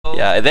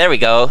Yeah, there we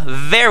go.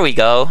 There we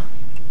go.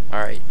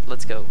 Alright,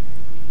 let's go.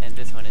 And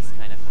this one is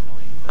kind of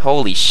annoying.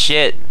 Holy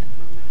shit.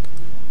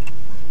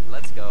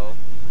 Let's go.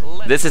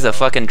 This is a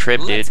fucking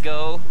trip, dude. Let's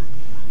go.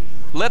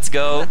 Let's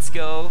go. Let's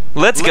go.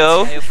 Let's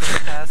go.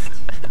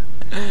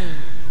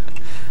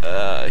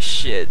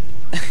 Shit.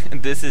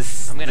 This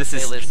is. I'm gonna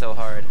fail this so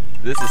hard.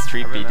 This is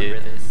trippy,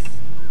 dude.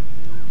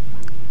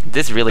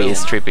 This really is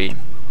trippy.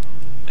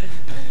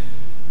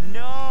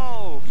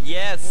 No.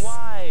 Yes.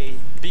 Why?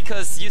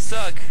 Because you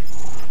suck.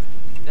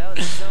 That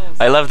was so.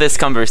 I love this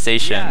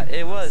conversation. Yeah,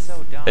 it was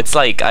so dumb. It's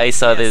like I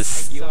saw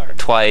this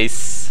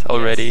twice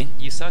already.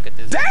 Yes, you suck at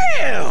this.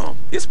 Damn!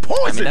 It's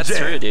poison. I mean, that's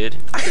true, dude.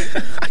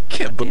 I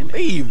can't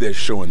believe they're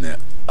showing their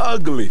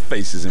ugly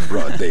faces in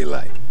broad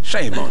daylight.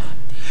 Shame on them.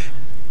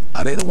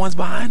 Are they the ones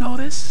behind all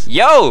this?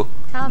 Yo!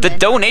 The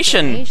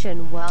donation!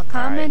 While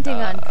commenting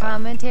on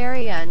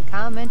commentary on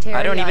commentary.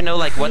 I don't even know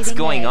like what's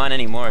going on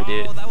anymore,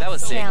 dude. That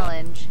was sick.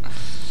 Challenge.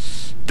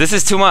 This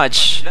is too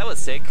much. That was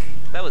sick.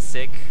 That was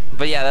sick.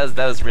 But yeah,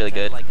 that was really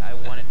good. Like I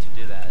wanted to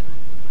do that.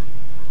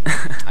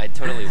 I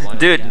totally wanted.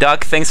 Dude,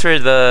 Doc, thanks for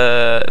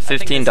the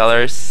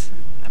 $15.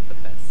 I'm the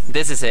best.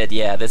 This is it.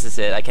 Yeah, this is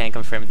it. I can't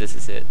confirm this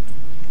is it.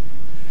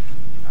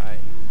 Alright,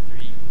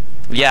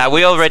 3. Yeah,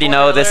 we already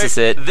know this is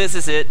it. This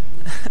is it.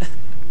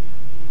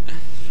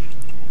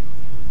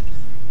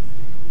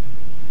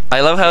 I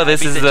love how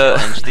this is the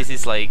challenge. This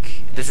is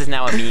like this is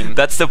now a meme.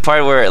 That's the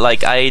part where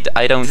like I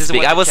don't This is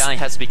speak. what the challenge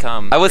has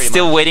become. I was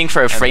still waiting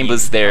for a frame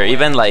boost there.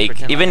 Even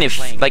like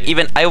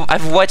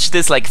I've watched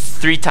this like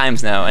 3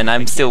 times now and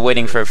I'm still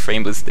waiting for a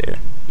frame boost there.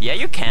 Yeah,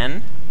 you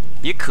can.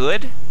 You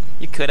could.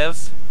 You could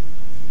have.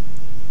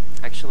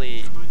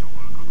 Actually.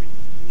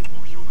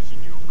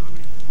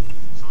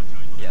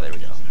 Yeah, there we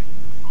go.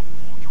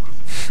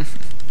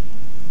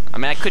 I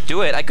mean, I could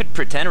do it. I could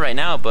pretend right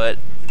now, but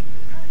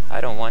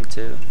I don't want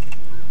to.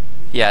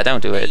 Yeah,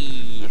 don't do it.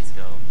 Hey, let's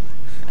go.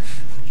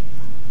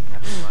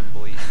 Have to run,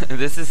 boys.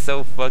 This is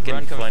so fucking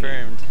Run funny.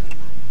 confirmed.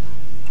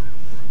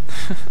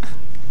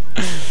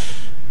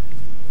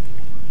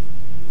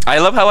 I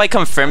love how I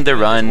confirmed the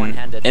run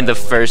in the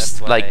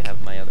first I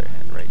have my other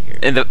hand right here.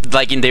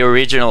 in the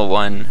original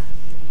one.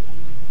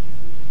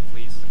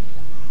 Please.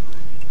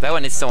 That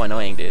one is so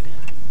annoying, dude.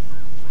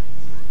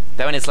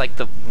 That one is like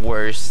the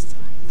worst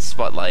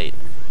spotlight.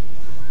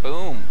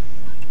 Boom.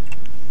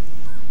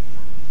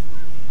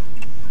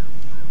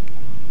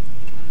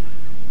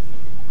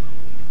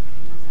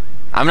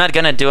 I'm not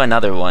gonna do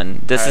another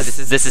one. This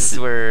is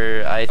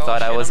where I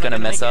thought I was gonna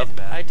mess up.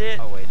 I did.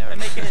 Oh wait, never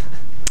make it.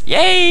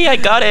 Yay! I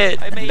got it.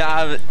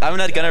 Nah, I'm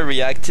not gonna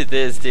react to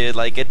this, dude.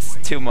 Like it's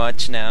too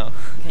much now.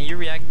 Can you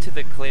react to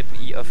the clip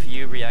of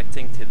you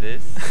reacting to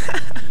this?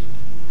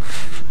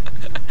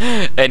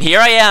 And here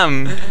I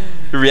am,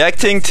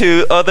 reacting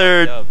to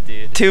other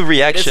 2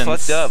 reactions. It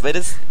is fucked up.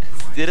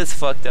 It is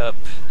fucked up.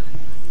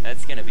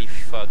 That's gonna be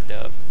fucked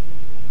up.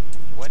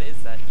 What is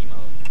that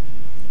emote?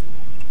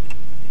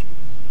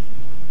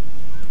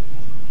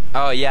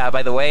 Oh yeah,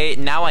 by the way,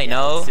 now I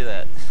know. Let's do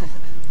that.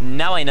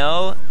 Now I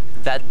know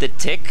that The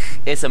Tick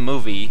is a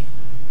movie.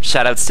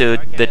 Shoutouts to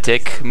The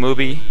Tick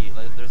movie.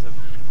 There's a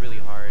really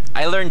hard.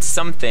 I learned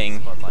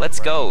something. Let's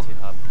go.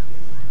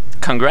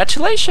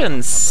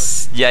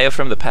 Congratulations, Yayo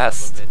from the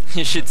past.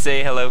 You should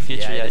say hello,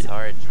 future Yeah, it's Yayo.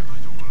 hard.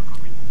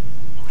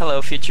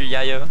 Hello, future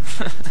Yayo.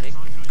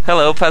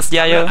 Hello, past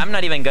Yayo. I'm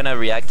not even gonna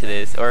react to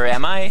this, or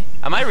am I?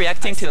 Am I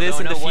reacting to this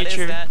in the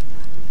future?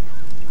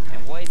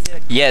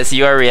 Yes,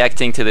 you are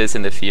reacting to this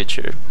in the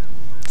future.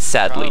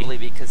 Sadly. Probably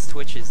because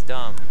Twitch is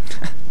dumb.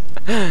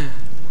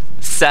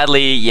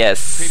 Sadly,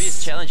 yes.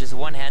 Previous challenge is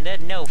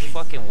one-handed? No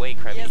fucking way,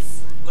 Krabby.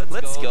 Yes.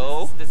 Let's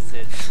go. This is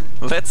it.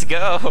 Let's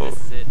go.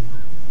 This is it.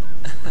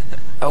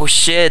 Oh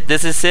shit,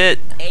 this is it.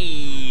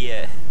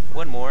 Hey,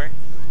 one more.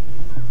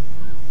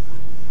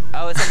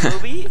 Oh, it's a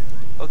movie?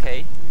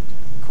 Okay,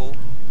 cool.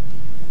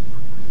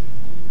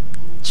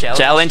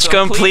 Challenge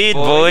complete,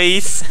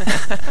 boys.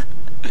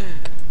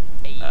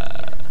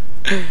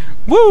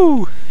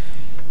 Woo!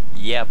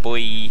 Yeah,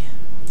 boy.